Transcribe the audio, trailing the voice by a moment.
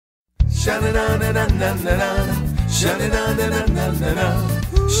Sha-na-na-na-na-na-na-na. Sha-na-na-na-na-na-na-na.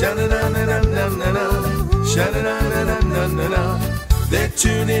 Sha-na-na-na-na-na-na-na. Sha-na-na-na-na-na-na. They're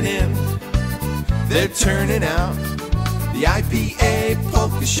tuning in, they're turning out. The I.P.A.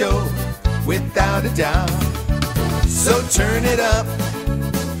 Polka Show, without a doubt. So turn it up,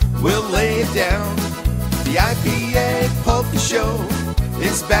 we'll lay it down. The I.P.A. Polka Show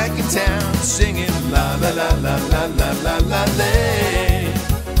is back in town, singing la la la la la la la la lay.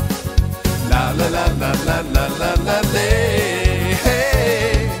 La la la la la la la la lay.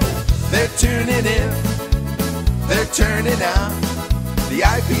 Hey, they're tuning in, they're turning out. The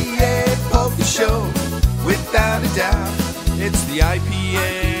I.P.A. Polka Show, without a doubt. It's the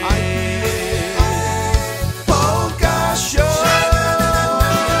I.P.A. Polka Show.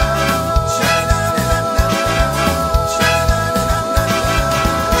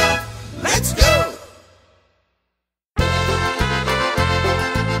 Let's go.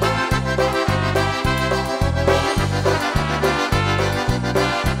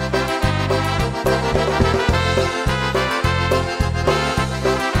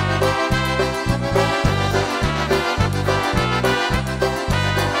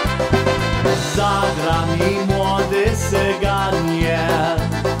 Zagra mi młody cyganie,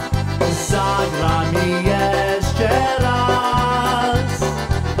 zagra mi jeszcze raz,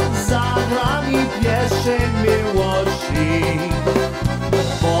 zagra mi pieśń miłości,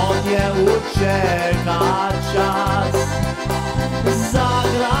 bo nie ucieka czas.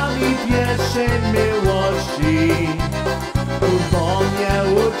 Zagra mi pieśń miłości, bo nie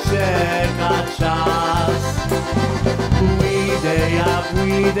ucieka czas.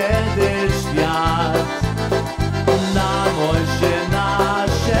 Pójdę ty świat, na moście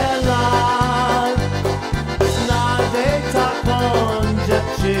nasze lat. Znajdę taką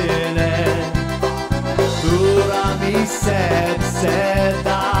dziewczynę, która mi serce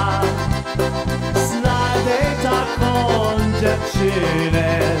da. Znajdę taką dziewczynę,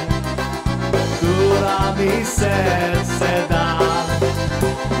 która mi serce da.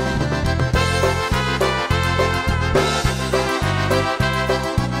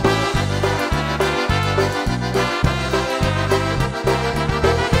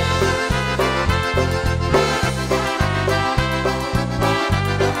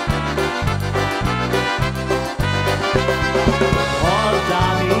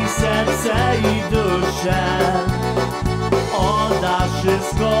 Serce i duszę, odda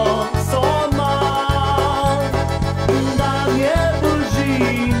wszystko, co ma. Da mnie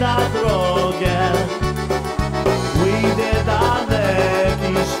buzi na drogę, pójdę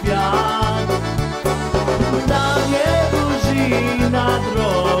daleki świat. Da mnie buzi na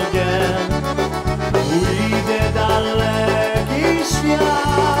drogę, pójdę daleki świat.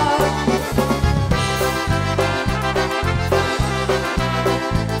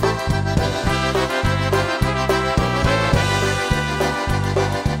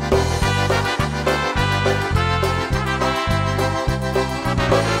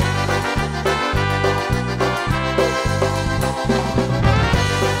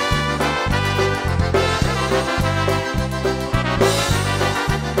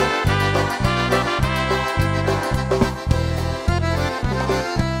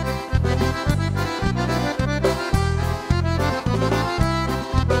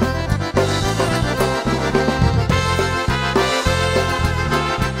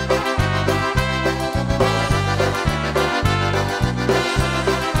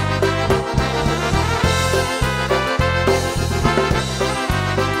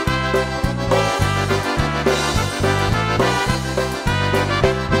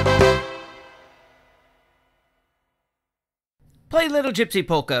 Play Little Gypsy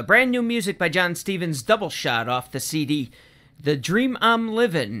Polka, brand new music by John Stevens, double shot off the CD, The Dream I'm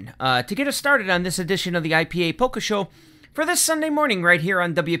Livin', to get us started on this edition of the I.P.A. Polka Show for this Sunday morning right here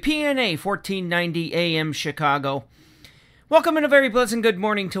on WPNA 1490 AM Chicago. Welcome and a very pleasant good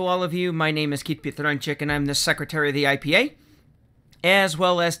morning to all of you. My name is Pietranczyk and I'm the Secretary of the I.P.A. as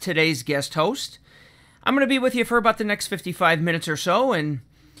well as today's guest host. I'm going to be with you for about the next 55 minutes or so, and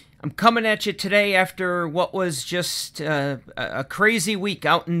I'm coming at you today after what was just a crazy week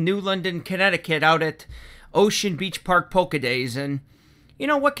out in New London, Connecticut, out at Ocean Beach Park Polka Days. And, you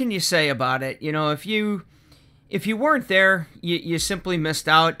know, what can you say about it? You know, if you weren't there, you simply missed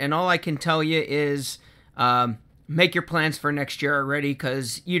out. And all I can tell you is make your plans for next year already,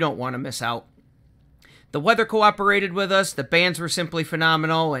 because you don't want to miss out. The weather cooperated with us. The bands were simply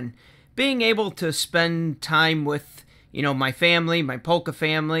phenomenal. And being able to spend time with, you know, my family, my polka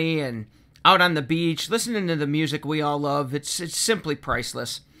family, and out on the beach, listening to the music we all love, it's simply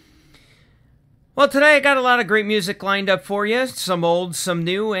priceless. Well, today I got a lot of great music lined up for you. Some old, some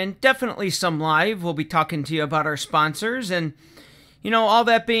new, and definitely some live. We'll be talking to you about our sponsors. And, all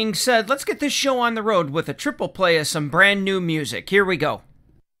that being said, let's get this show on the road with a triple play of some brand new music. Here we go.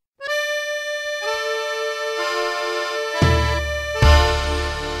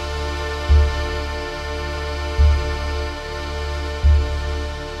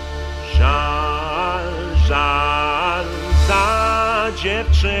 Żal za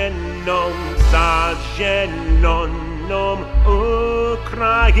dziewczyną, za zieloną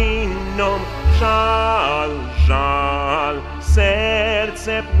Ukrainą. Żal,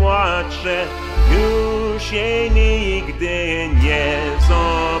 serce płacze, już jej nigdy nie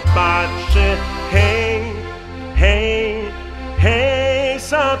zobaczy. Hej,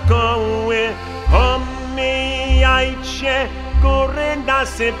 sokoły, omijajcie góry,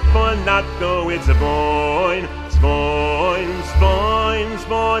 nasyp ponad doły.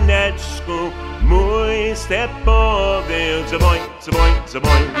 Dzwoneczku, mój stepowy. Dzwoń.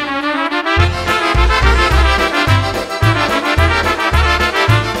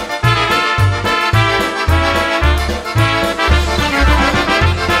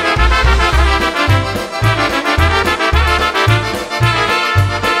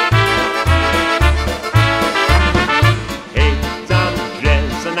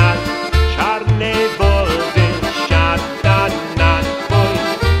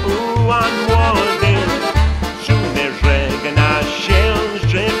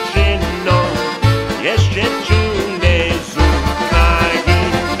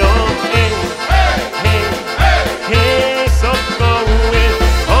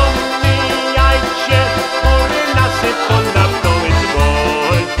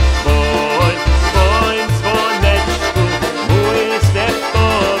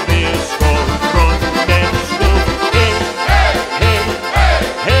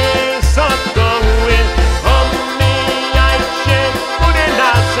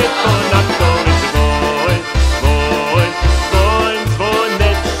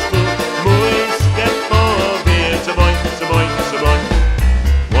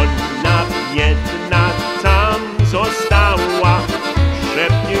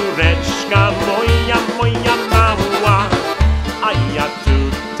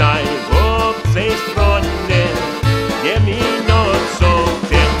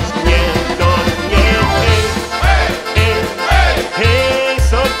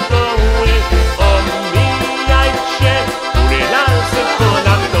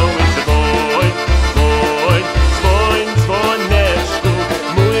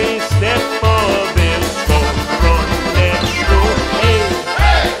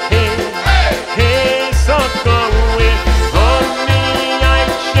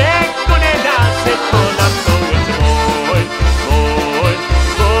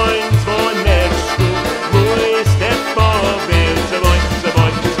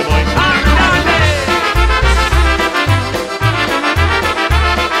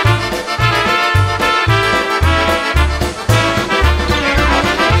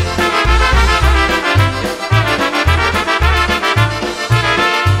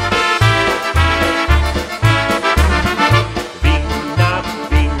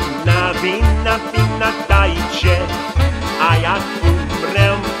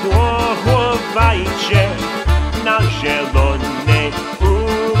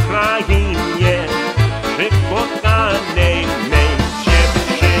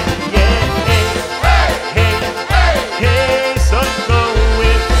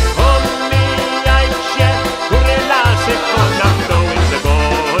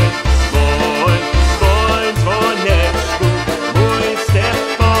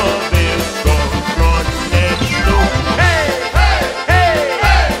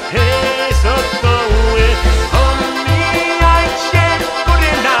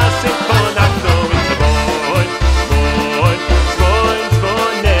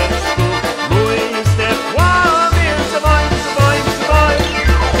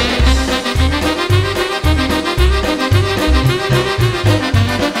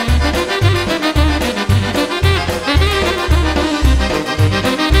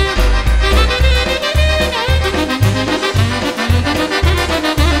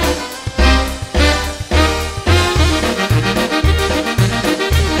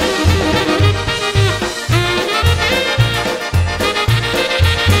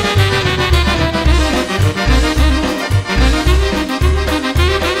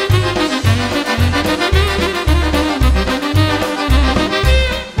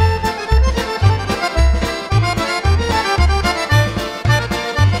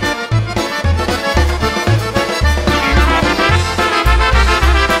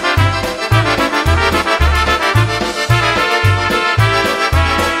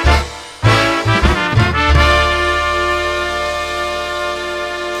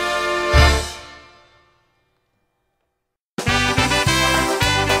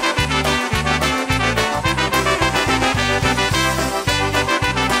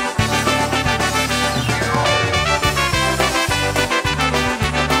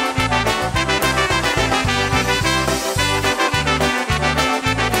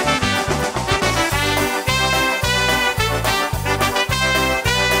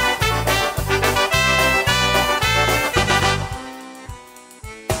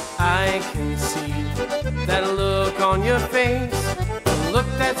 face, a look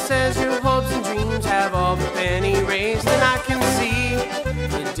that says your hopes and dreams have all been erased. And I can see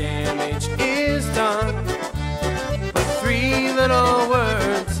the damage is done, but three little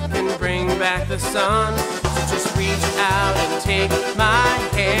words can bring back the sun. So just reach out and take my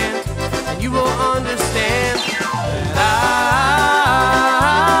hand, and you will understand that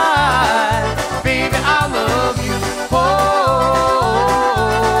baby, I love you. Oh,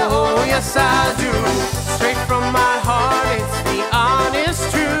 yes I do. Straight from my heart, it's the honest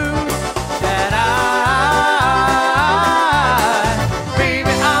truth that baby,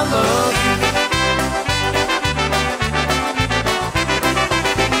 I love you.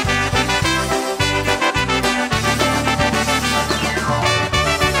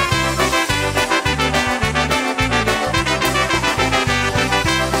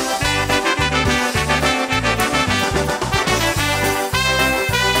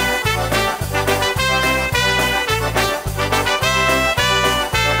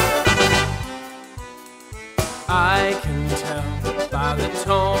 I can tell by the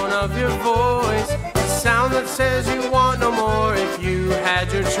tone of your voice, the sound that says you want no more. If you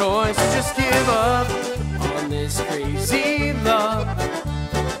had your choice, so just give up on this crazy love.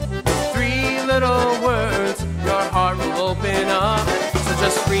 Three little words, your heart will open up. So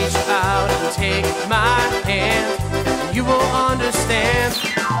just reach out and take my hand, and you will understand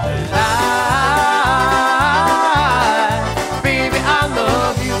that baby, I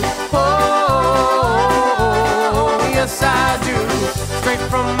love you. Oh, yes I do. Straight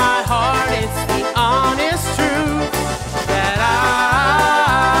from my heart, it's the honest truth that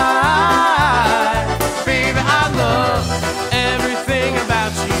baby, I love everything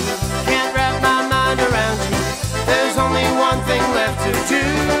about you. Can't wrap my mind around you. There's only one thing left to do.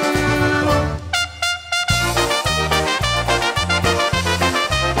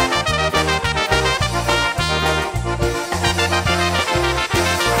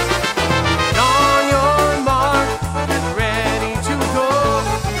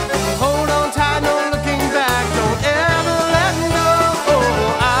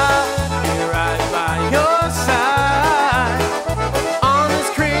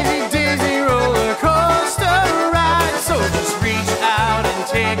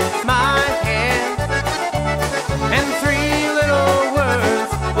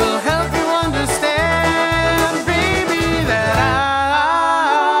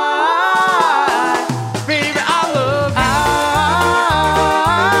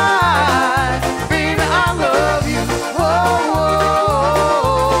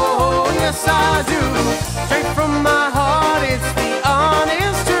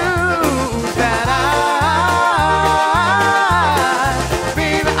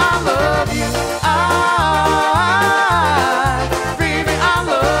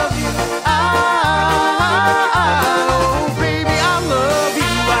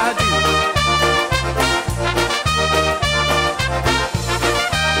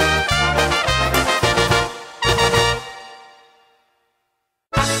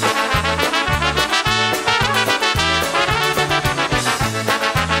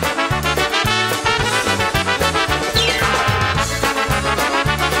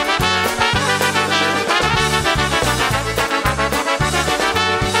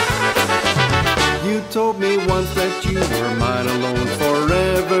 Told me once that you were mine alone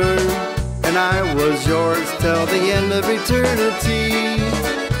forever, and I was yours till the end of eternity.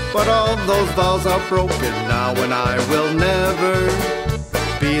 But all those vows are broken now, and I will never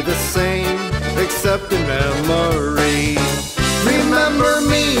be the same except in memory. Remember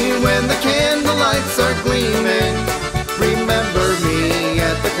me when the candlelights are gleaming. Remember me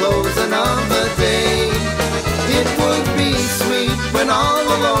at the closing of the day. It would be sweet when all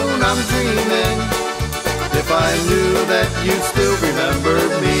alone I'm dreaming, if I knew that you still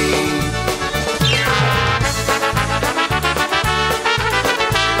remembered me.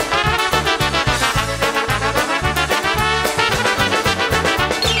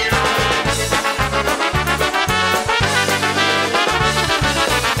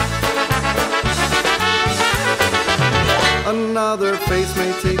 Another face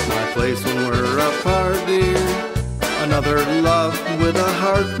may take my place when we're apart, dear. Another love with a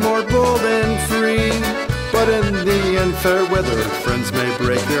heart more bold and free. But in the end, fair weather, friends may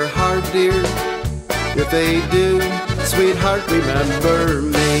break your heart, dear. If they do, sweetheart, remember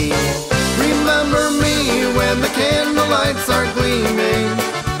me. Remember me when the candlelights are gleaming.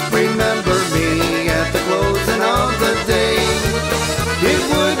 Remember me at the closing of the day. It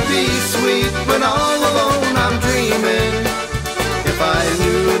would be sweet when all alone I'm dreaming, if I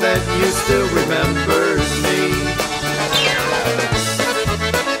knew that you still remembered me.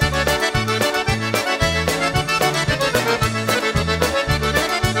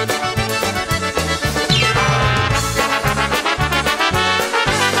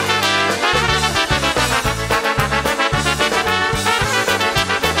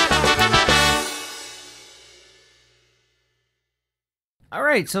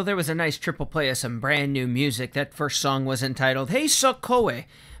 right, so there was a nice triple play of some brand new music. That first song was entitled Hey Sokoe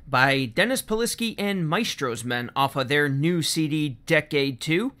by Dennis Polisky and Maestro's Men off of their new CD Decade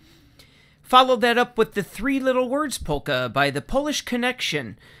 2. Followed that up with the Three Little Words polka by the Polish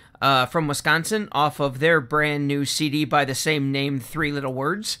Connection from Wisconsin off of their brand new CD by the same name, Three Little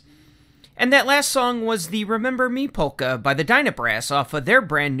Words. And that last song was the Remember Me polka by the Dynabrass off of their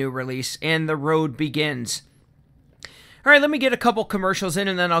brand new release, And the Road Begins. All right, let me get a couple commercials in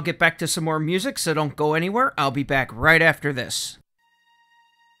and then I'll get back to some more music, so don't go anywhere. I'll be back right after this.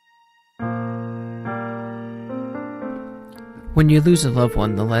 When you lose a loved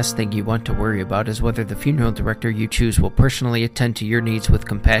one, the last thing you want to worry about is whether the funeral director you choose will personally attend to your needs with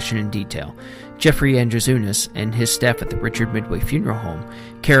compassion and detail. Jeffrey Andrzejewski and his staff at the Richard Midway Funeral Home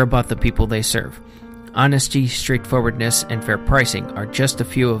care about the people they serve. Honesty, straightforwardness, and fair pricing are just a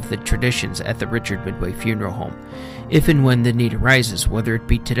few of the traditions at the Richard Midway Funeral Home. If and when the need arises, whether it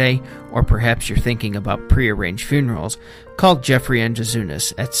be today or perhaps you're thinking about pre-arranged funerals, call Jeffrey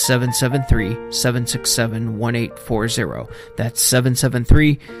Andrzejewski at 773-767-1840. That's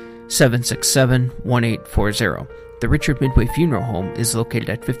 773-767-1840. The Richard Midway Funeral Home is located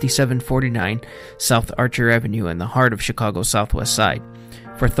at 5749 South Archer Avenue in the heart of Chicago's Southwest Side.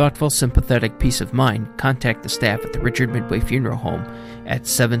 For thoughtful, sympathetic peace of mind, contact the staff at the Richard Midway Funeral Home at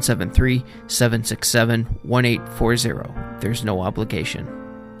 773-767-1840. There's no obligation.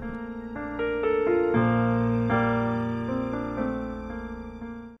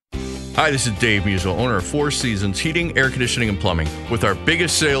 Hi, this is Dave Musil, owner of Four Seasons Heating, Air Conditioning, and Plumbing, with our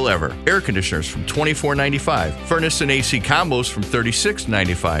biggest sale ever. Air conditioners from $24.95, furnace and AC combos from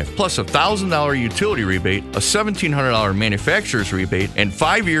 $36.95, plus a $1,000 utility rebate, a $1,700 manufacturer's rebate, and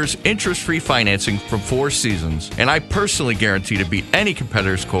 5 years interest-free financing from Four Seasons. And I personally guarantee to beat any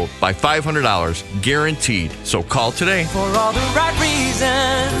competitor's quote by $500, guaranteed. So call today. For all the right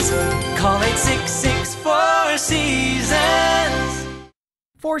reasons, call 866-4-SEASONS.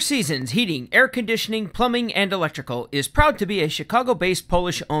 Four Seasons Heating, Air Conditioning, Plumbing, and Electrical is proud to be a Chicago-based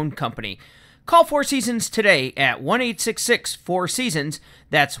Polish-owned company. Call Four Seasons today at 1-866-4-SEASONS.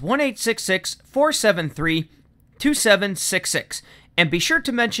 That's 1-866-473-2766. And be sure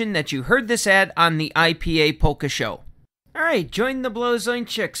to mention that you heard this ad on the I.P.A. Polka Show. All right, join the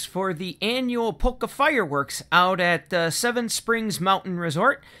Blazończyks for the annual Polka Fireworks out at Seven Springs Mountain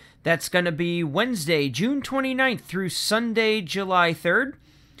Resort. That's going to be Wednesday, June 29th through Sunday, July 3rd.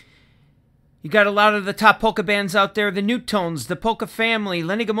 You got a lot of the top polka bands out there, the Newtones, the Polka Family,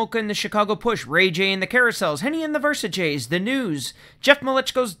 Lenny Gomulka and the Chicago Push, Ray J and the Carousels, Henny and the Versajays, The News, Jeff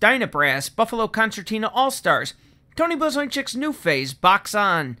Malechko's Dynabrass, Buffalo Concertina All-Stars, Tony Blazończyk's New Phase, Box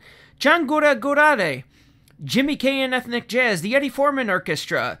On, John Góra Górade, Jimmy K and Ethnic Jazz, the Eddie Foreman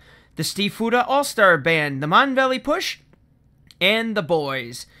Orchestra, the Steve Fuda All-Star Band, the Mon Valley Push, and the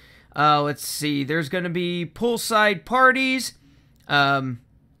Boys. Let's see, there's going to be poolside parties,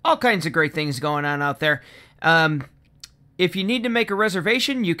 all kinds of great things going on out there. If you need to make a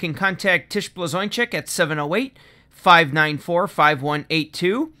reservation, you can contact Tish Blazończyk at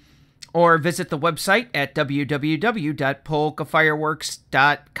 708-594-5182 or visit the website at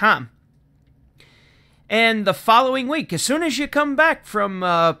www.polkafireworks.com. And the following week, as soon as you come back from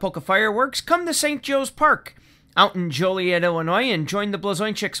Polka Fireworks, come to St. Joe's Park out in Joliet, Illinois, and join the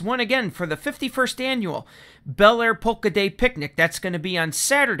Blazończyks once again for the 51st annual Bel Air Polka Day Picnic. That's going to be on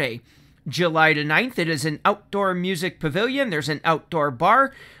Saturday, July the 9th. It is an outdoor music pavilion. There's an outdoor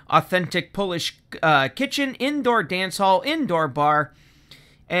bar, authentic Polish kitchen, indoor dance hall, indoor bar,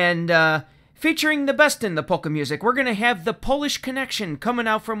 and featuring the best in the polka music. We're going to have the Polish Connection coming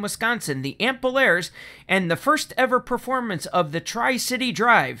out from Wisconsin, the Ampolairs, and the first ever performance of the Tri-City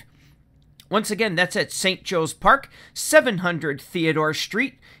Drive. Once again, that's at St. Joe's Park, 700 Theodore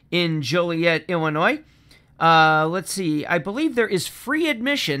Street in Joliet, Illinois. Let's see, I believe there is free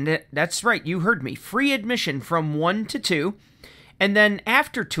admission. That's right, you heard me. Free admission from 1 to 2. And then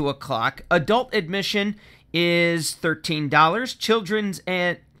after 2 o'clock, adult admission is $13.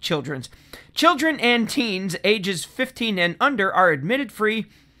 Children and teens ages 15 and under are admitted free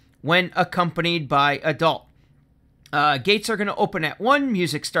when accompanied by adult. Gates are going to open at 1.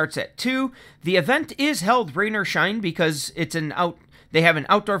 Music starts at 2. The event is held rain or shine because they have an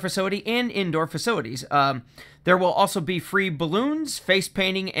outdoor facility and indoor facilities. There will also be free balloons, face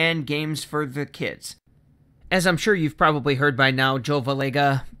painting, and games for the kids. As I'm sure you've probably heard by now, Joe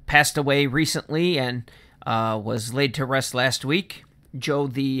Valega passed away recently and was laid to rest last week. Joe,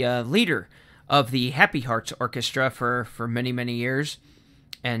 the leader of the Happy Hearts Orchestra for many, many years.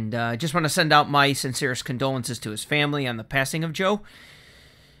 And I just want to send out my sincerest condolences to his family on the passing of Joe.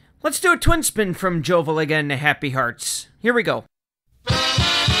 Let's do a twin spin from Joe Valega and the Happy Hearts. Here we go.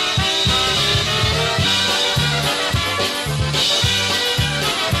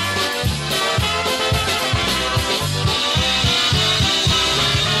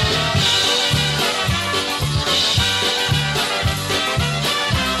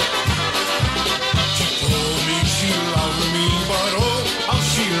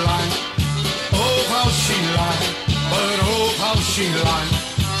 she lied.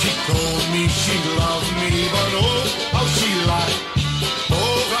 She told me she loved me, but oh, how she lied.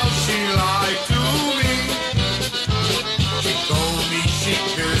 Oh, how she lied to me. She told me she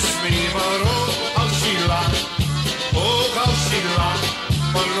kissed me, but oh, how she lied. Oh, how she lied.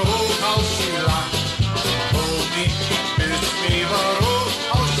 But oh, how she lied. Told me she kissed me, but oh,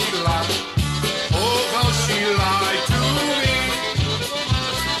 how she lied. Oh, how she lied to me.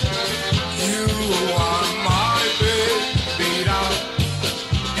 You are my baby now.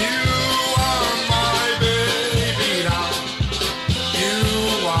 You are my baby now. You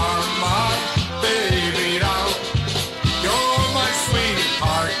are my baby now. You're my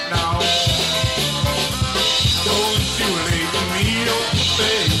sweetheart now. Don't you leave me, oh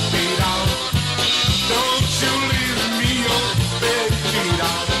baby now. Don't you leave me, oh baby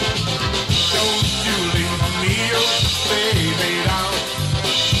now. Don't you leave me, oh baby now.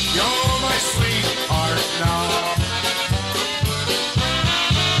 You're my sweetheart now.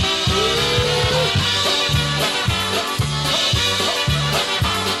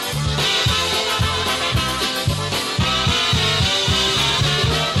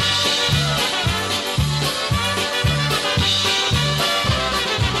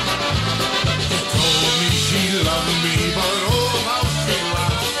 Told me she loved me, but oh how she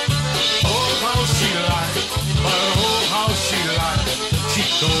lied. Oh how she lied. But oh how she lied. She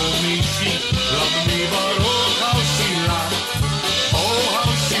told me she loved me, but oh how she lied. Oh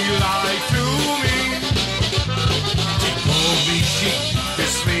how she lied to me. She told me she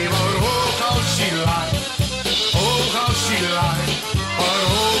kissed me, but oh how she lied. Oh how she lied. But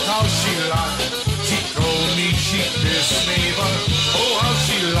oh how she lied. She told me she kissed me, but oh how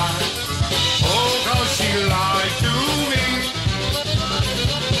she lied. Oh, how she lied to me.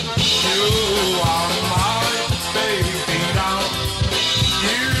 You are my baby now.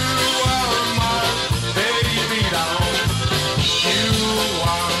 You are my baby now. You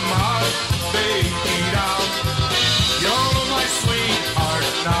are my baby now. You're my sweetheart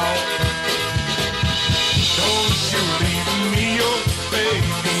now. Don't you leave me, oh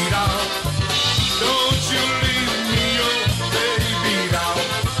baby now. Don't you leave me, oh baby now.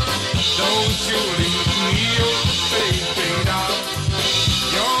 Don't you leave me, oh baby now.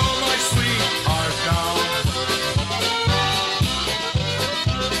 You're my sweetheart now.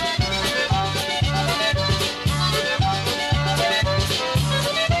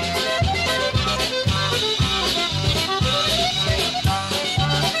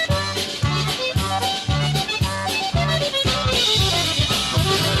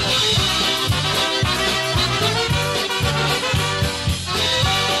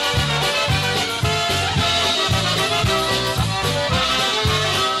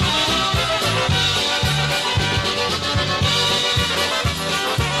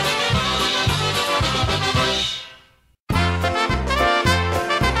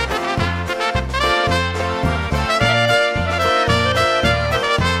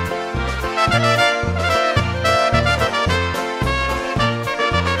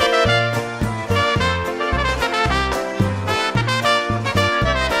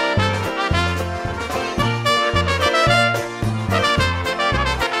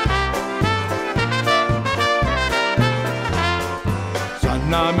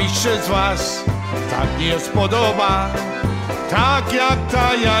 Mi się z was tak nie spodoba, tak jak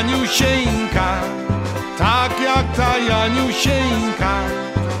ta Janiusieńka, tak jak ta Janiusieńka.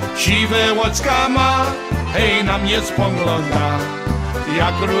 Siwe łocka ma, hej, na mnie spogląda,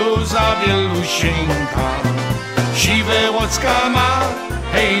 jak róża wielusieńka. Siwe łocka ma,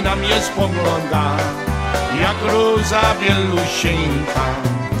 hej, na mnie spogląda, jak róża wielusieńka.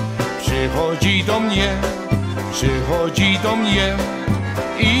 Przychodzi do mnie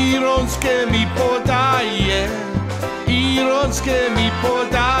i rączkę mi podaje, i rączkę mi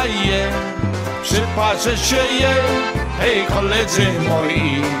podaje. Przypatrzę się jej, hej koledzy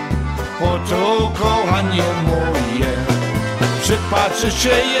moi, bo to kochanie moje. Przypatrzę się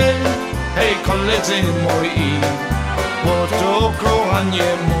jej, hej koledzy moi, bo to kochanie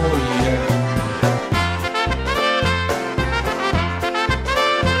moje.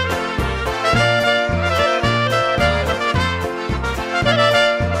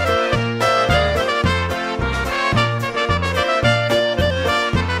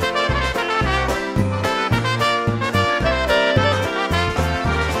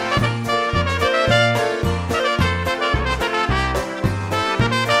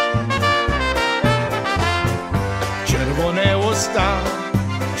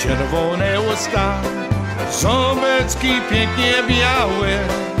 Czerwone usta, ząbeczki pięknie białe,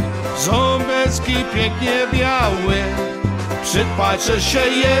 ząbeczki pięknie białe. Przypatrzę się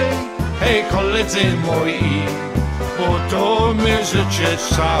jej, hej koledzy moi, bo to mi życie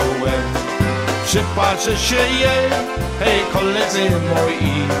całe. Przypatrzę się jej, hej koledzy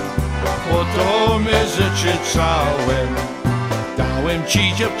moi, bo to mi życie całe. Dałem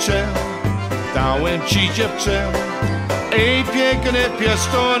ci dziewczę, ej piękne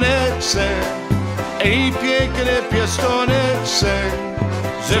piastonece, ej piękne piastonece,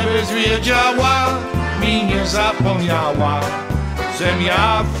 żebyś wiedziała, mi nie zapomniała, żem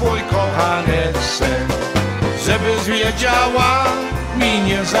ja twój kochanec. Żebyś wiedziała, mi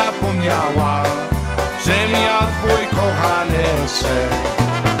nie zapomniała, żem ja twój kochanec.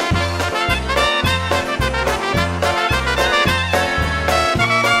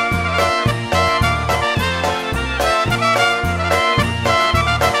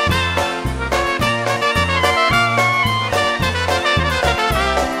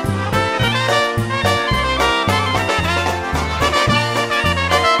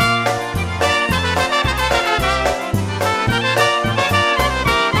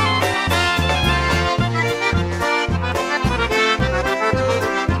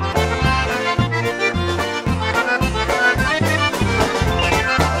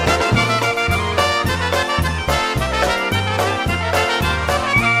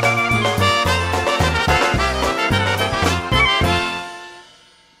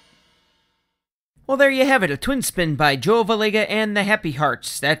 Well, there you have it, a twin spin by Joe Valega and the Happy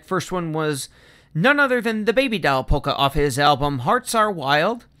Hearts. That first one was none other than the Baby Doll polka off his album Hearts Are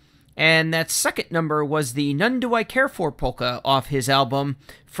Wild, and that second number was the None Do I Care For polka off his album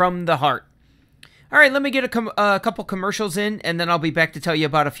From the Heart. All right, let me get a couple commercials in, and then I'll be back to tell you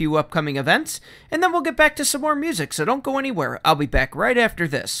about a few upcoming events, and then we'll get back to some more music, so don't go anywhere. I'll be back right after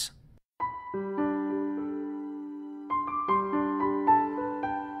this.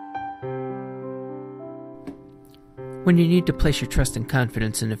 When you need to place your trust and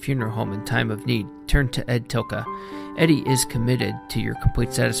confidence in a funeral home in time of need, turn to Ed Tilka. Eddie is committed to your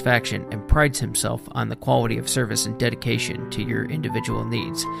complete satisfaction and prides himself on the quality of service and dedication to your individual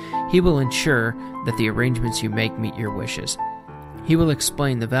needs. He will ensure that the arrangements you make meet your wishes. He will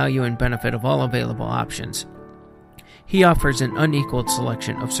explain the value and benefit of all available options. He offers an unequaled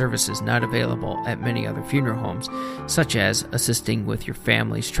selection of services not available at many other funeral homes, such as assisting with your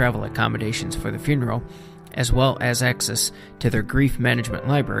family's travel accommodations for the funeral, as well as access to their grief management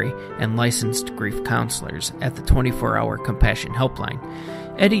library and licensed grief counselors at the 24-hour Compassion Helpline.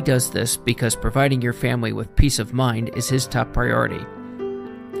 Eddie does this because providing your family with peace of mind is his top priority.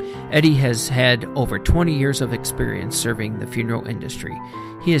 Eddie has had over 20 years of experience serving the funeral industry.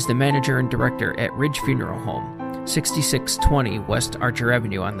 He is the manager and director at Ridge Funeral Home, 6620 West Archer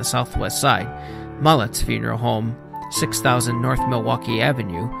Avenue on the southwest side, Mullet's Funeral Home, 6000 North Milwaukee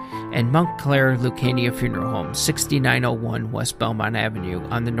Avenue, and Montclair Lucania Funeral Home, 6901 West Belmont Avenue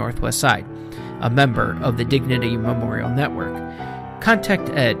on the northwest side, a member of the Dignity Memorial Network. Contact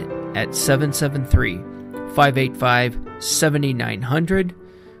Ed at 773-585-7900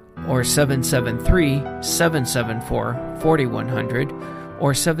 or 773-774-4100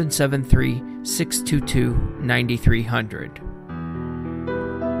 or 773-622-9300.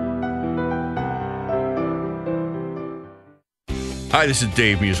 Hi, this is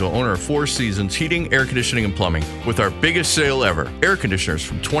Dave Musil, owner of Four Seasons Heating, Air Conditioning, and Plumbing, with our biggest sale ever. Air conditioners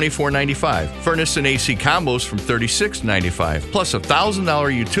from $24.95, furnace and AC combos from $36.95, plus a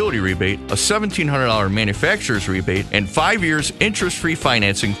 $1,000 utility rebate, a $1,700 manufacturer's rebate, and 5 years interest-free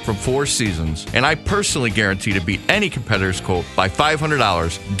financing from Four Seasons. And I personally guarantee to beat any competitor's quote by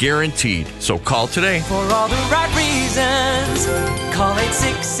 $500, guaranteed. So call today. For all the right reasons, call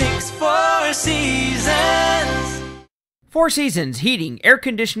 866-4 Seasons. Four Seasons Heating, Air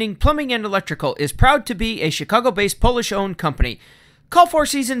Conditioning, Plumbing, and Electrical is proud to be a Chicago-based Polish-owned company. Call Four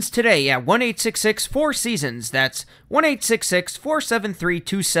Seasons today at 1-866-4-SEASONS. That's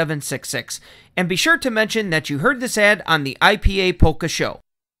 1-866-473-2766. And be sure to mention that you heard this ad on the I.P.A. Polka Show.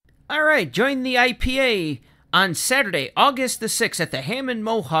 All right, join the I.P.A. on Saturday, August the 6th at the Hammond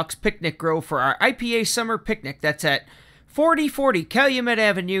Mohawks Picnic Grove for our I.P.A. Summer Picnic. That's at 4040 Calumet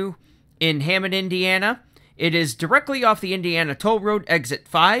Avenue in Hammond, Indiana. It is directly off the Indiana Toll Road, exit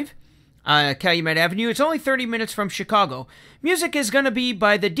 5, Calumet Avenue. It's only 30 minutes from Chicago. Music is going to be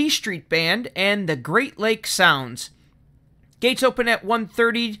by the D Street Band and the Great Lake Sounds. Gates open at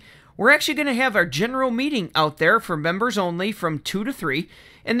 1:30. We're actually going to have our general meeting out there for members only from 2 to 3.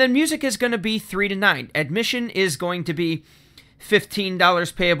 And then music is going to be 3 to 9. Admission is going to be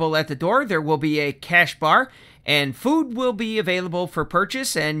 $15 payable at the door. There will be a cash bar. And food will be available for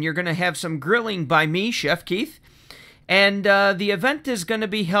purchase, and you're going to have some grilling by me, Chef Keith. And the event is going to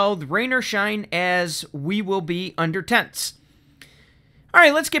be held rain or shine, as we will be under tents. All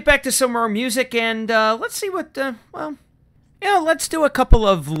right, let's get back to some more music, and let's see what, let's do a couple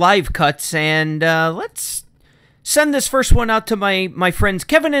of live cuts, and let's send this first one out to my friends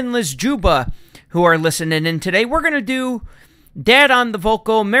Kevin and Liz Juba, who are listening in today. We're going to do Dad on the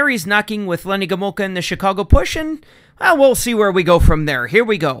vocal, Mary's Knocking with Lenny Gomulka and the Chicago Push, and we'll see where we go from there. Here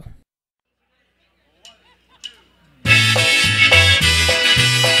we go.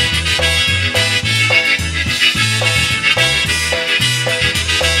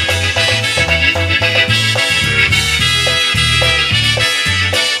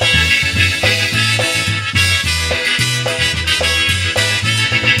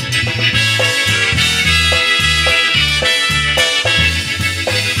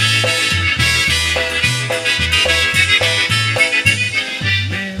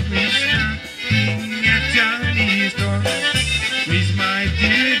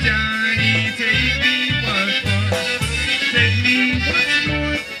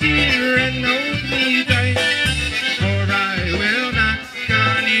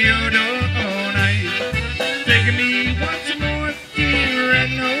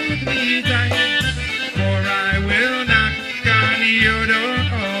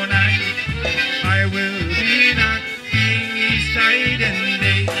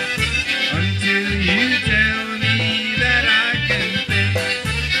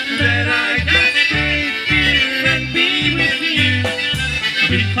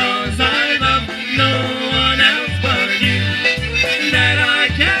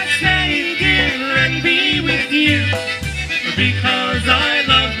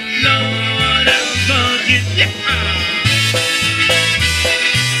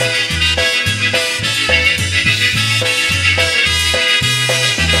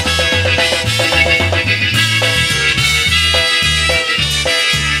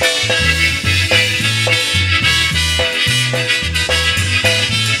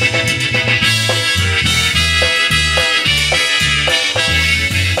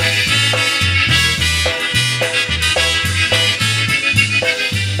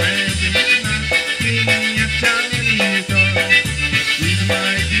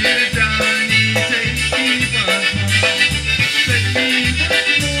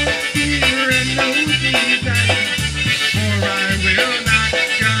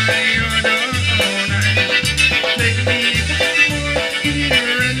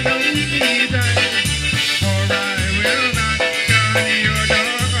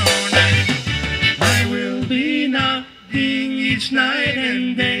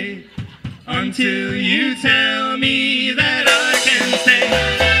 Until you tell me that I can stay,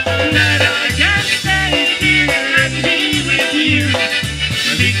 that I can stay here and be with you,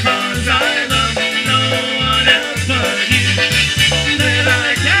 because I love no one else but you. That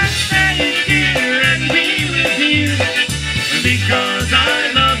I can stay here and be with you, because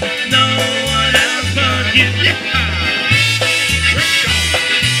I love no one else but you.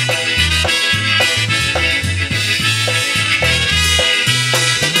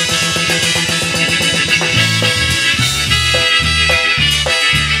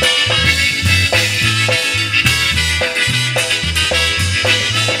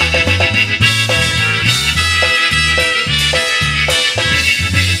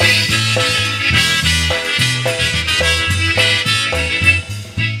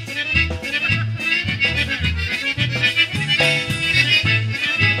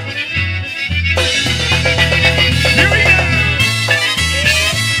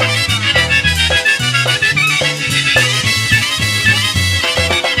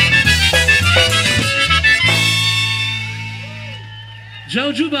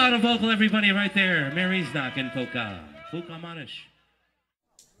 Joe Juba on a vocal, everybody right there. Mary's Knocking, Polka. Polka Manish.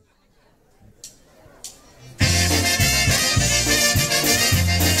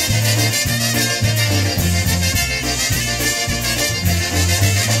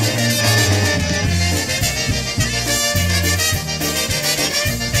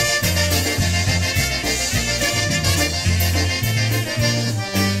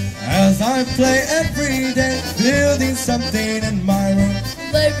 As I play every day, building something in my room.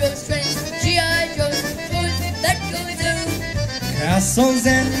 Railroad trains, G.I. Joes, toys that go through. Castles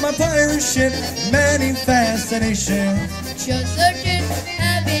and my pirate ship, many fascinations. Just searching,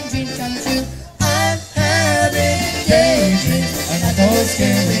 having dreams come true. I'm having daydreams, I got those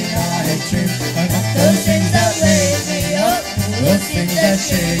scary night dreams. I got those things that wake me up, those things that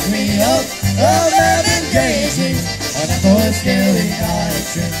shake me up. I'm having daydreams, I got those scary night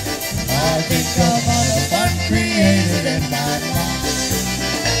dreams. I think of all the fun created in my mind.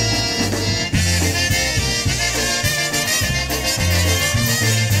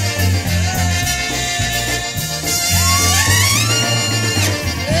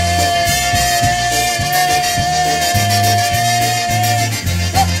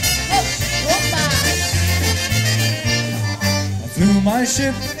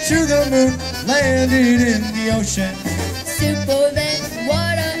 to the moon, landed in the ocean. Superman,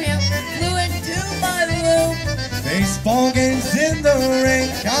 what a help, flew into my room. Baseball games in the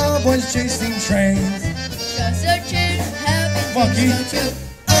rain, cowboys chasing trains. Just a change happens, Funky. don't you?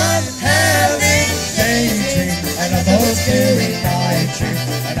 I'm having daydreams, and not those scary night dreams,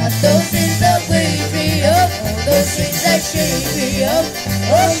 and not those things that wake me up, all those things that shake me up.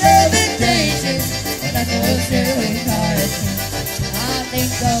 I'm having daydreams, and not those scary night dreams. I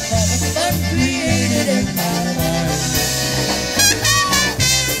think of all the fun created in my mind.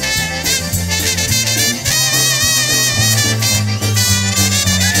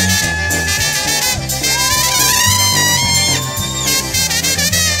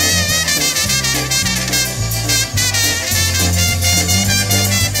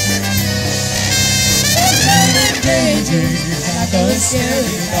 Daydreams, not those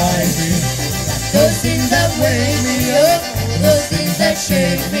scary night dreams, not those things that wake me up, those things that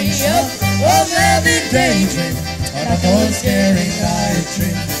shake me up. I'm having daydreams, not those scary night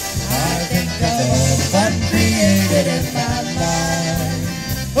dreams. I think of all the fun created in my mind.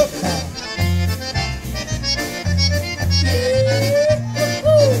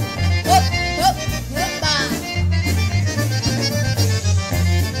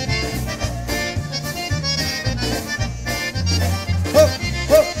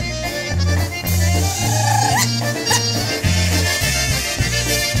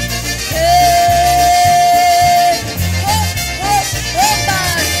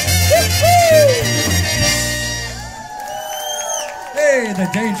 Hey, the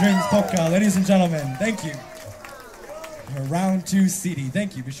Daydreams Polka, ladies and gentlemen, thank you. Our round 2 CD,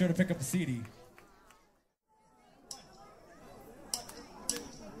 thank you. Be sure to pick up a CD.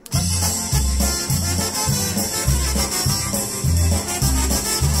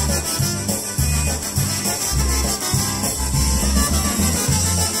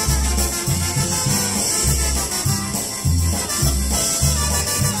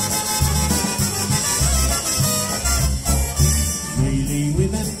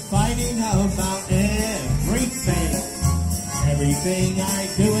 Everything I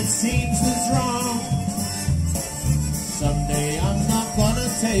do, it seems is wrong. Someday I'm not gonna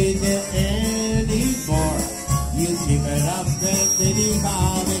take it anymore. You keep it up and then you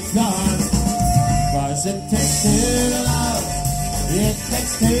bow it gone. Cause it takes two to love, it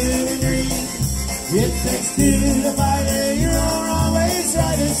takes two to dream, it takes two to fight it, you're always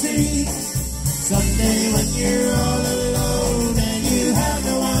right to see. Someday when you're all alone and you have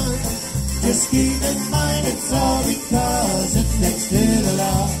no one, just keep in mind it's all because it takes two to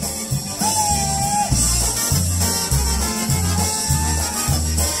love.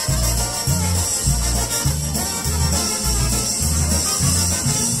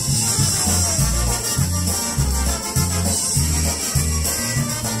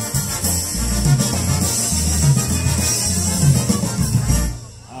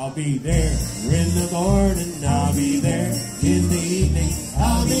 I'll be there in the morning, I'll be there in the evening,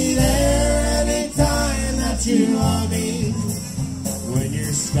 I'll be there anytime that you want me. When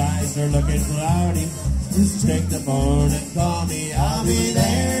your skies are looking cloudy, just take the phone and call me. I'll be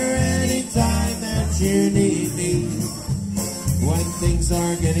there anytime that you need me. When things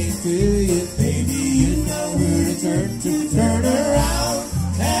are getting to you, baby, you know who to turn around.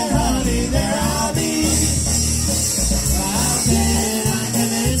 And honey, there I'll be. How can I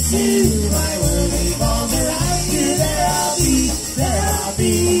convince you my world revolves around you? There I'll be, there I'll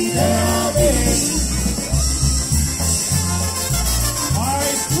be, there I'll be.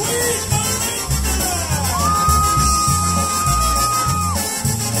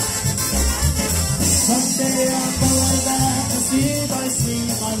 Someday I'm going back to see my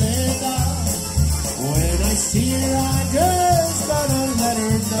sweet Melinda. When I see her, I'm just gonna let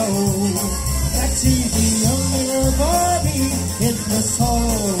her know that she's the only girl for me in this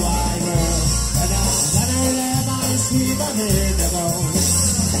whole wide world. And I'll let her let my sweet Melinda go.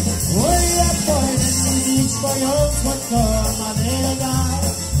 Voy a poner mis pollos con Melinda.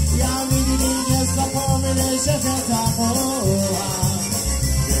 Ya mi niña está como en el chefetapo.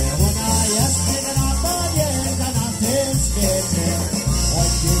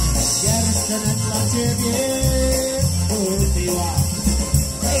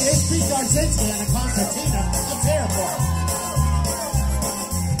 Hey, this Pete Darzinski and a concertina. Let's hear it for him.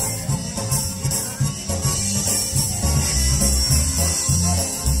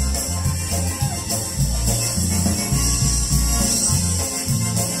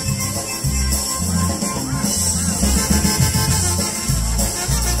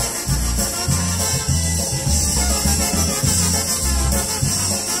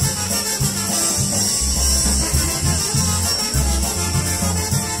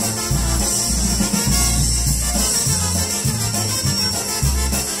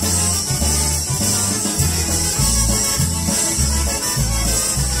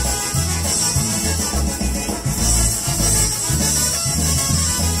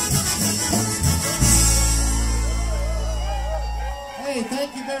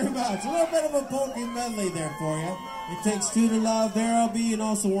 you very much. A little bit of a polka medley there for you. It Takes Two to Love, There'll Be, and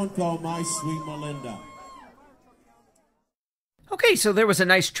also one called My Sweet Melinda. Okay, so there was a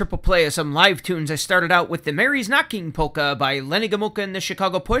nice triple play of some live tunes. I started out with the Mary's Knocking Polka by Lenny Gomulka and the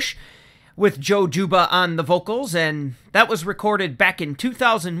Chicago Push, with Joe Juba on the vocals, and that was recorded back in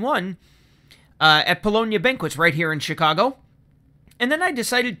 2001 at Polonia Banquets right here in Chicago. And then I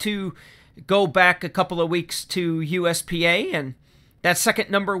decided to go back a couple of weeks to USPA, and that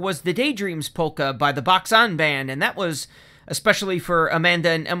second number was the Daydreams Polka by the Box On Band, and that was especially for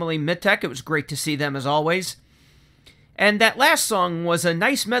Amanda and Emily Mittek. It was great to see them as always. And that last song was a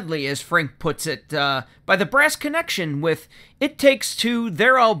nice medley, as Frank puts it, by the Brass Connection with It Takes Two,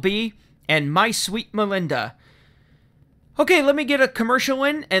 There I'll Be, and My Sweet Melinda. Okay, let me get a commercial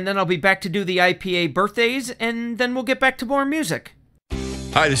in, and then I'll be back to do the I.P.A. birthdays, and then we'll get back to more music.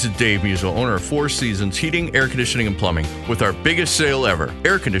 Hi, this is Dave Musil, owner of Four Seasons Heating, Air Conditioning, and Plumbing, with our biggest sale ever.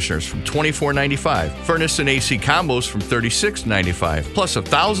 Air conditioners from $24.95, furnace and AC combos from $36.95, plus a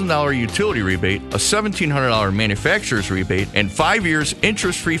 $1,000 utility rebate, a $1,700 manufacturer's rebate, and 5 years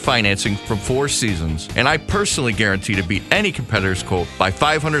interest-free financing from Four Seasons. And I personally guarantee to beat any competitor's quote by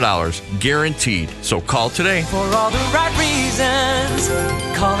 $500, guaranteed. So call today. For all the right reasons,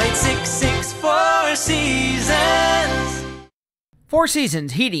 call 866-4-SEASONS. Four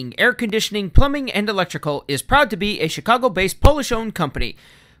Seasons Heating, Air Conditioning, Plumbing, and Electrical is proud to be a Chicago-based Polish-owned company.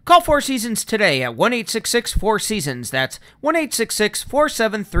 Call Four Seasons today at 1-866-4-SEASONS. That's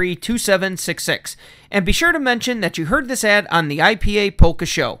 1-866-473-2766. And be sure to mention that you heard this ad on the I.P.A. Polka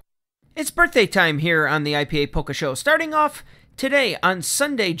Show. It's birthday time here on the I.P.A. Polka Show. Starting off today on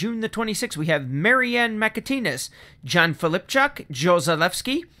Sunday, June the 26th, we have Marianne Makatinas, John Filipchuk, Joe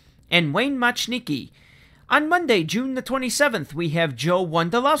Zalewski, and Wayne Machniki. On Monday, June the 27th, we have Joe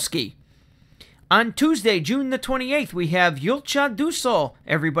Wondolowski. On Tuesday, June the 28th, we have Yulcha Duso.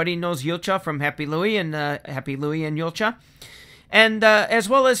 Everybody knows Yulcha from Happy Louie and Yulcha. And as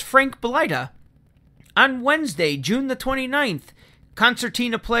well as Frank Belida. On Wednesday, June the 29th,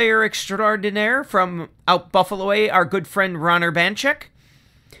 concertina player extraordinaire from out Buffalo Way, our good friend Ronner Banchek.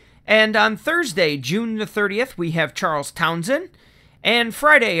 And on Thursday, June the 30th, we have Charles Townsend. And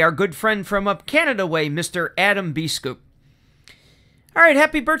Friday, our good friend from up Canada Way, Mr. Adam Biscoop. All right,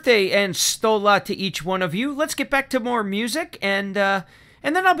 happy birthday and stola to each one of you. Let's get back to more music, and then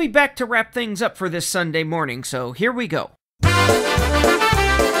I'll be back to wrap things up for this Sunday morning. So here we go.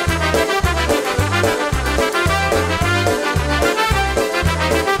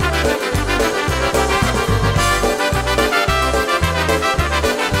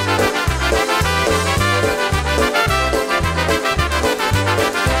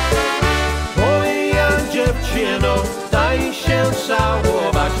 Daj się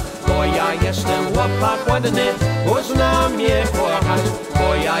całować, bo ja jestem chłopak ładny, pozna mnie kochać,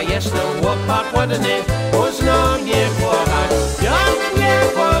 bo ja jestem chłopak ładny, pozna mnie kochać. Jak mnie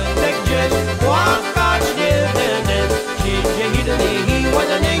chodź gdzieś, płakać nie będę, przyjdzie jedyny i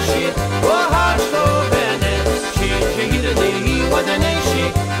ładniejszy, kochać go będę, przyjdzie jedyny i ładniejszy,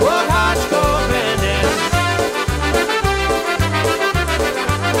 kochać go będę.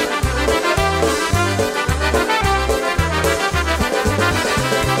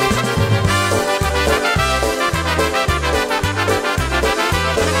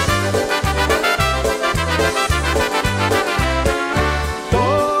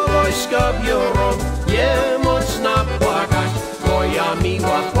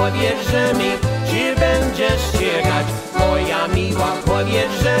 Powiedz mi, czy będziesz ścigać, moja miła,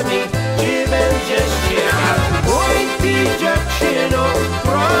 powiedz mi, czy będziesz ścigać. Oj, ty dziewczyno,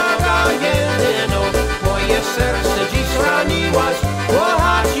 droga jedyno, moje serce dziś zraniłaś,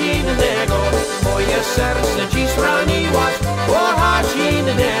 kochać innego, moje serce dziś zraniłaś, kochać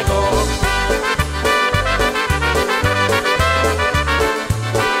innego.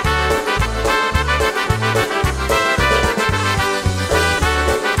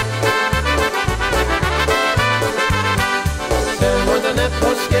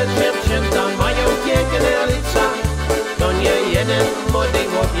 Polskie dziewczęta mają piękne lica, to nie jeden młody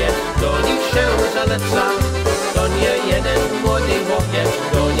chłopiec do nich się zaleca, to nie jeden młody chłopiec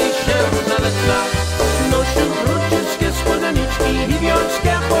do nich się zaleca. Noszą króciutkie spódniczki i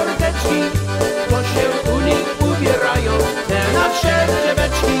wiązkie porteczki, to się u nich ubierają te nasze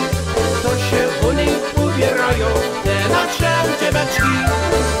dzieweczki, to się u nich ubierają te nasze dzieweczki.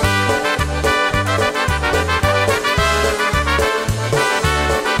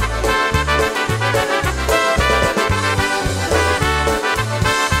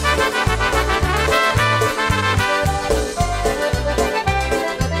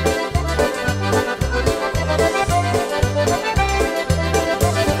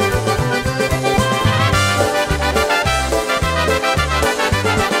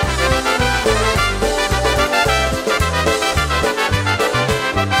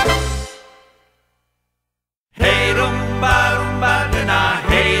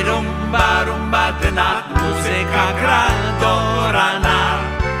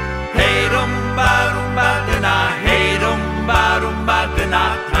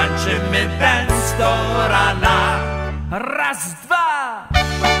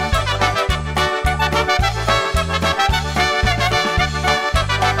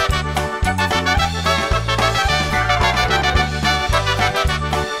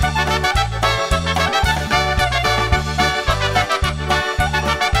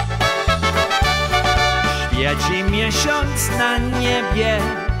 Świeci miesiąc na niebie,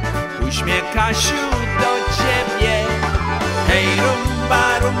 uśmiecha się do ciebie. Hej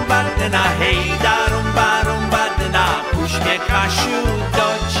rumba, rumba dyna, hej da rumba, rumba dyna, uśmiecha się do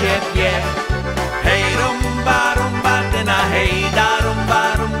ciebie. Hej rumba, rumba dyna, hej da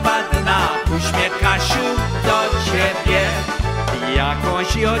rumba, rumba dyna, uśmiecha się do ciebie.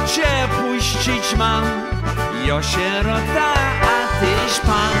 Jakoś jo cię puścić mam, jo sierota, a tyś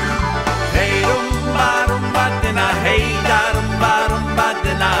pan. Hej rumba, rumba dyna, hej da rumba, rumba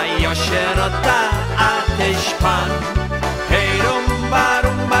dyna, jo sierota, a tyś pan. Hej rumba,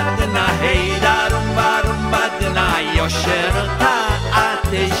 rumba dyna, hej da rumba, rumba dyna, jo sierota, a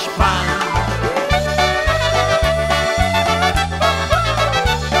tyś pan.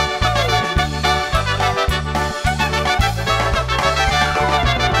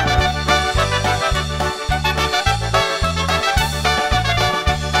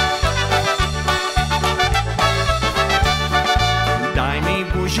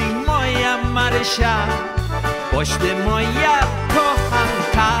 Boś ty moja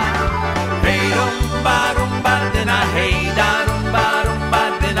kochanka. Hej rumba, rumba dyna, hej da rumba,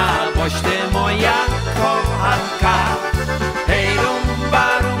 rumba dyna, boś ty moja kochanka. Hej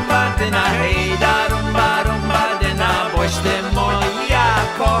rumba, rumba dyna, hej da rumba, rumba dyna, boś ty moja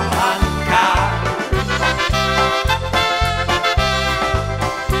kochanka.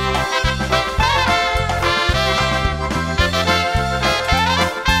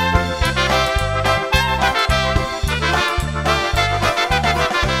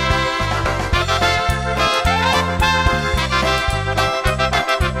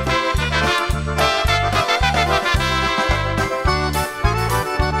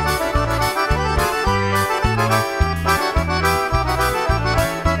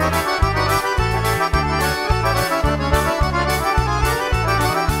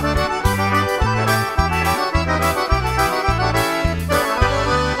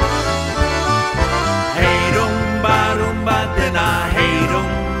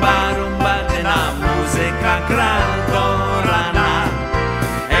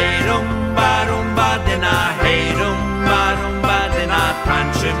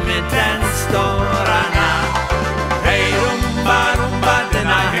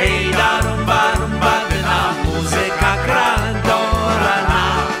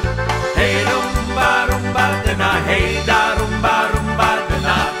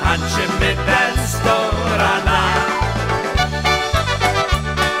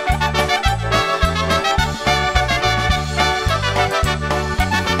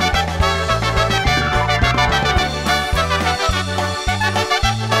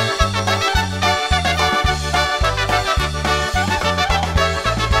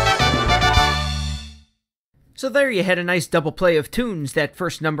 So there you had a nice double play of tunes. That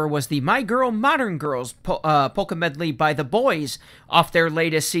first number was the My Girl Modern Girls polka medley by The Boys off their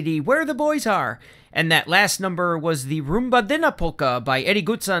latest CD, Where the Boys Are. And that last number was the Rumba Dyna polka by Eddie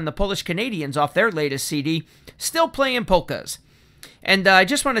Gutza and the Polish Canadians off their latest CD, Still Playing Polkas. And I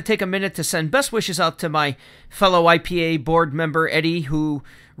just want to take a minute to send best wishes out to my fellow I.P.A. board member, Eddie, who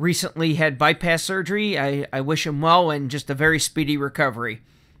recently had bypass surgery. I wish him well and just a very speedy recovery.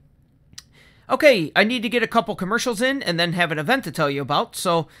 Okay, I need to get a couple commercials in and then have an event to tell you about,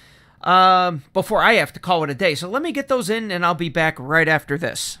 so before I have to call it a day. So let me get those in and I'll be back right after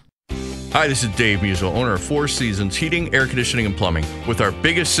this. Hi, this is Dave Musil, owner of Four Seasons Heating, Air Conditioning, and Plumbing, with our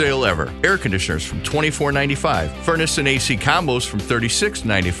biggest sale ever. Air conditioners from $24.95, furnace and AC combos from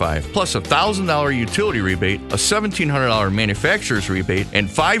 $36.95, plus a $1,000 utility rebate, a $1,700 manufacturer's rebate,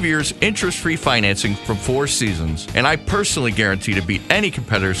 and 5 years interest-free financing from Four Seasons. And I personally guarantee to beat any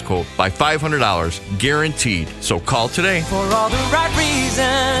competitor's quote by $500, guaranteed. So call today. For all the right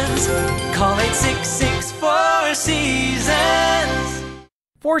reasons, call 866-4 Seasons.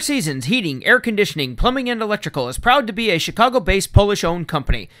 Four Seasons Heating, Air Conditioning, Plumbing, and Electrical is proud to be a Chicago-based Polish-owned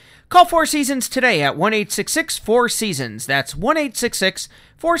company. Call Four Seasons today at 1-866-4-SEASONS. That's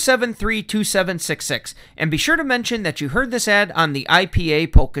 1-866-473-2766. And be sure to mention that you heard this ad on the I.P.A.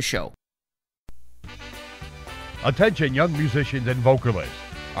 Polka Show. Attention young musicians and vocalists.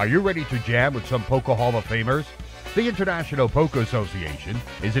 Are you ready to jam with some Polka Hall of Famers? The International Polka Association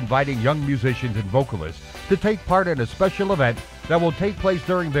is inviting young musicians and vocalists to take part in a special event that will take place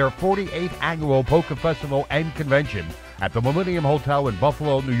during their 48th annual Polka Festival and Convention at the Millennium Hotel in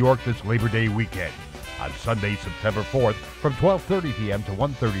Buffalo, New York this Labor Day weekend. On Sunday, September 4th, from 12:30 p.m. to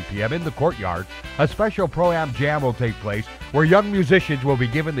 1:30 p.m. in the courtyard, a special Pro-Am Jam will take place where young musicians will be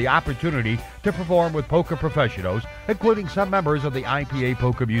given the opportunity to perform with polka professionals, including some members of the I.P.A.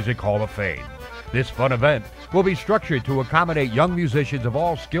 Polka Music Hall of Fame. This fun event will be structured to accommodate young musicians of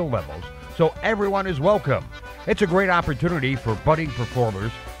all skill levels, so everyone is welcome. It's a great opportunity for budding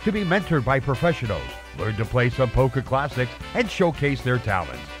performers to be mentored by professionals, learn to play some polka classics, and showcase their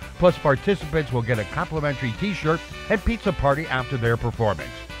talents. Plus, participants will get a complimentary t-shirt and pizza party after their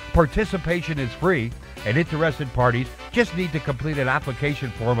performance. Participation is free, and interested parties just need to complete an application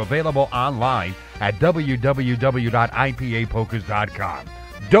form available online at www.ipapolkas.com.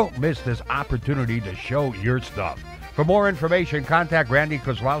 Don't miss this opportunity to show your stuff. For more information, contact Randy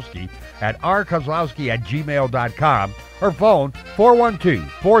Kozlowski at rkozlowski@gmail.com or phone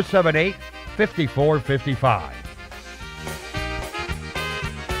 412-478-5455.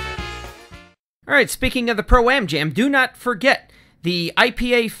 All right, speaking of the Pro-Am Jam, do not forget the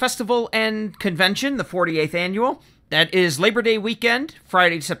I.P.A. Festival and Convention, the 48th annual. That is Labor Day weekend,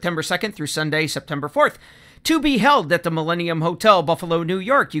 Friday, September 2nd through Sunday, September 4th, to be held at the Millennium Hotel, Buffalo, New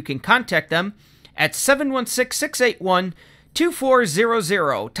York. You can contact them at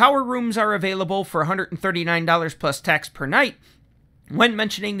 716-681-2400. Tower rooms are available for $139 plus tax per night when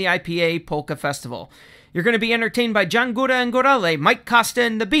mentioning the I.P.A. Polka Festival. You're going to be entertained by John Gura and Gorale, Mike Costa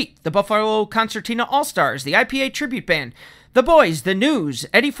and The Beat, the Buffalo Concertina All-Stars, the I.P.A. Tribute Band, The Boys, The News,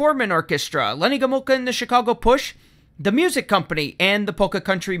 Eddie Foreman Orchestra, Lenny Gomulka and the Chicago Push, The Music Company, and the Polka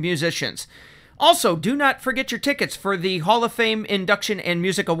Country Musicians. Also, do not forget your tickets for the Hall of Fame Induction and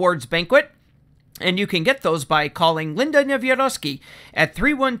Music Awards Banquet, and you can get those by calling Linda Nevierowski at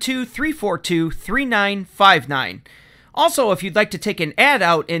 312-342-3959. Also, if you'd like to take an ad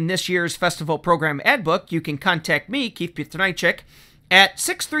out in this year's festival program ad book, you can contact me, Keith Pietranczyk, at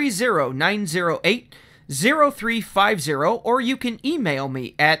 630-908-0350, or you can email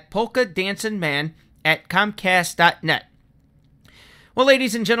me at polkadancingman@comcast.net. Well,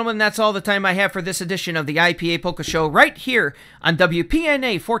 ladies and gentlemen, that's all the time I have for this edition of the I.P.A. Polka Show right here on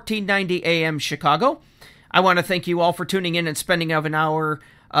WPNA 1490 AM Chicago. I want to thank you all for tuning in and spending an hour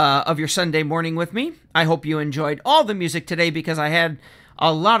of your Sunday morning with me. I hope you enjoyed all the music today because I had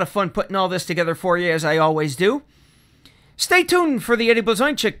a lot of fun putting all this together for you, as I always do. Stay tuned for the Eddie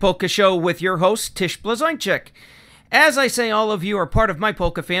Blazonczyk Polka Show with your host, Tish Blazonczyk. As I say, all of you are part of my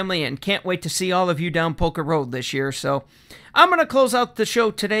polka family and can't wait to see all of you down Polka Road this year. So I'm going to close out the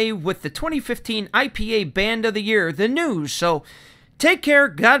show today with the 2015 I.P.A. Band of the Year, the news. So take care,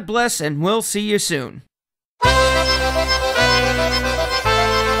 God bless, and we'll see you soon.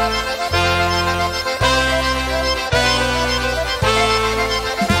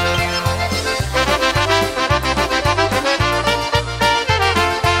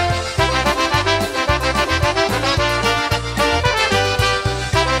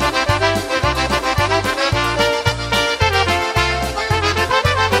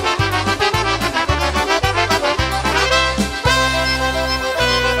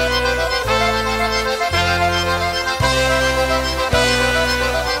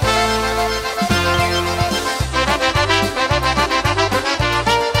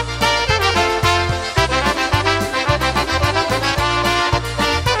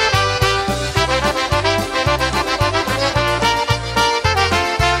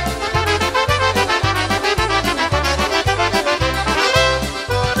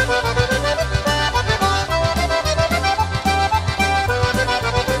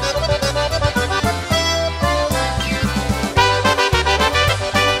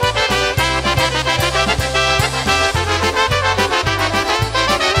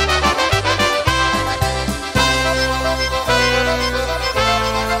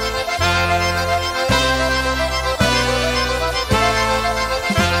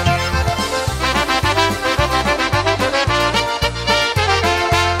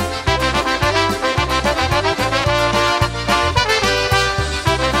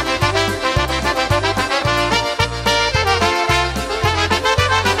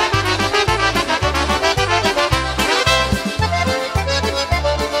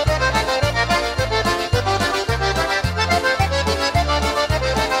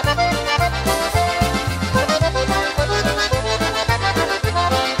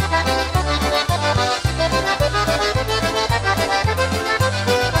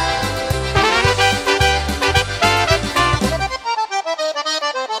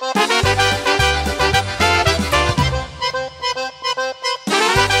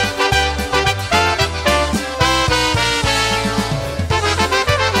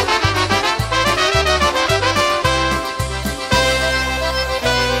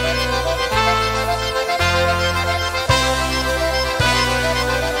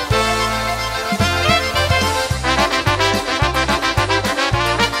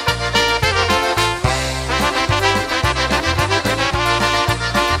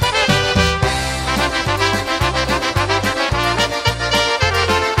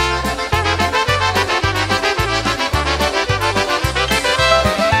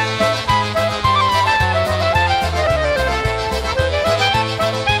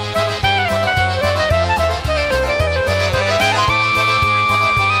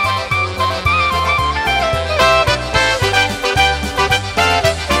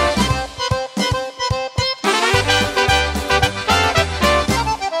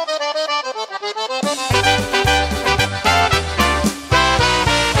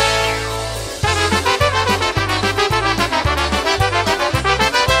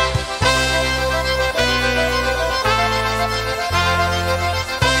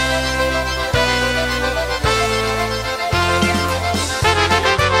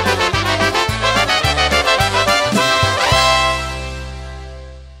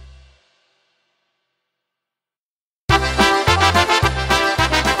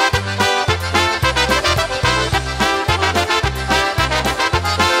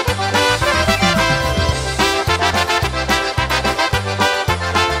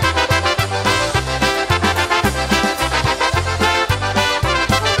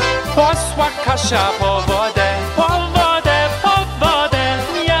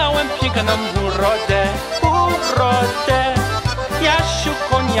 Choinka nam urodę, urodę. Jasiu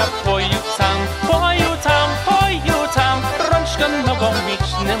konia pojutam, pojutam, pojutam. Rączkę nogą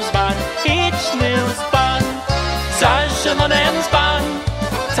icznym zban, icznym zban. Za zielonym zban,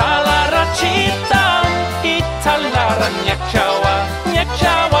 talara ci tam. I talara nie chciała, nie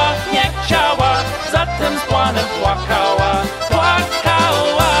chciała, nie chciała. Za tym zbanem płakała,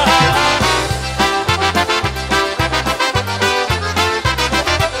 płakała.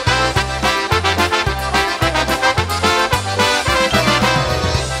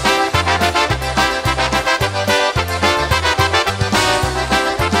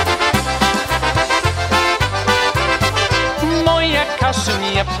 Kasiu,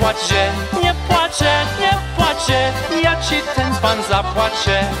 nie płaczę, nie płaczę, nie płaczę. Ja ci ten dzban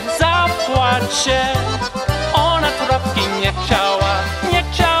zapłaczę, zapłaczę. Ona trafki nie chciała, nie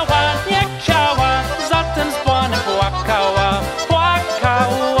chciała, nie chciała. Za tym dzbanem płakała,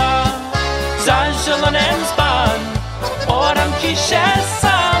 płakała. Za zielonym dzban, oram ci się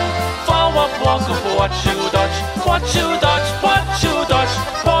sam. Chwała Bogu, płacił doć, płacił doć, płacił doć.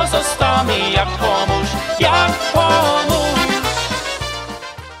 Pozostał mi jak pomóż, jak pomóż.